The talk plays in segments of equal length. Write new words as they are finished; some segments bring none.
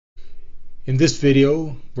In this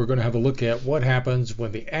video, we're going to have a look at what happens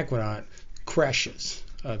when the AquaNaut crashes.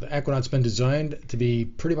 The AquaNaut's been designed to be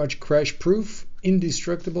pretty much crash-proof,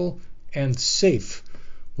 indestructible, and safe.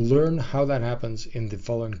 We'll learn how that happens in the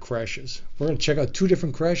following crashes. We're going to check out two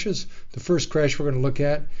different crashes. The first crash we're going to look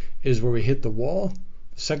at is where we hit the wall.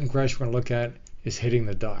 The second crash we're going to look at is hitting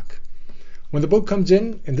the dock. When the boat comes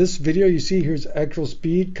in this video, you see here's actual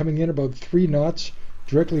speed coming in about 3 knots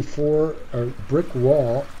directly for a brick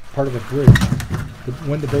wall, part of the bridge.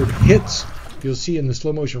 When the boat hits, you'll see in the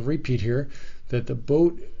slow motion repeat here that the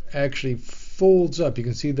boat actually folds up. You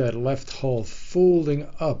can see that left hull folding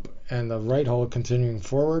up and the right hull continuing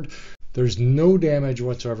forward. There's no damage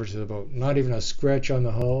whatsoever to the boat, not even a scratch on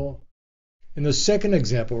the hull. In the second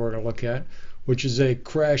example we're going to look at, which is a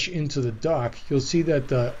crash into the dock, you'll see that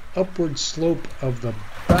the upward slope of the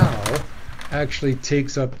bow actually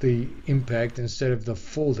takes up the impact instead of the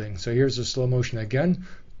folding. So here's the slow motion again.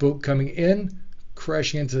 Boat coming in,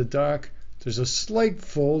 crashing into the dock. There's a slight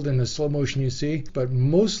fold in the slow motion you see, but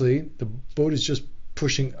mostly the boat is just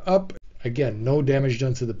pushing up. Again, no damage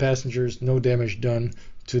done to the passengers, no damage done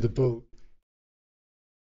to the boat.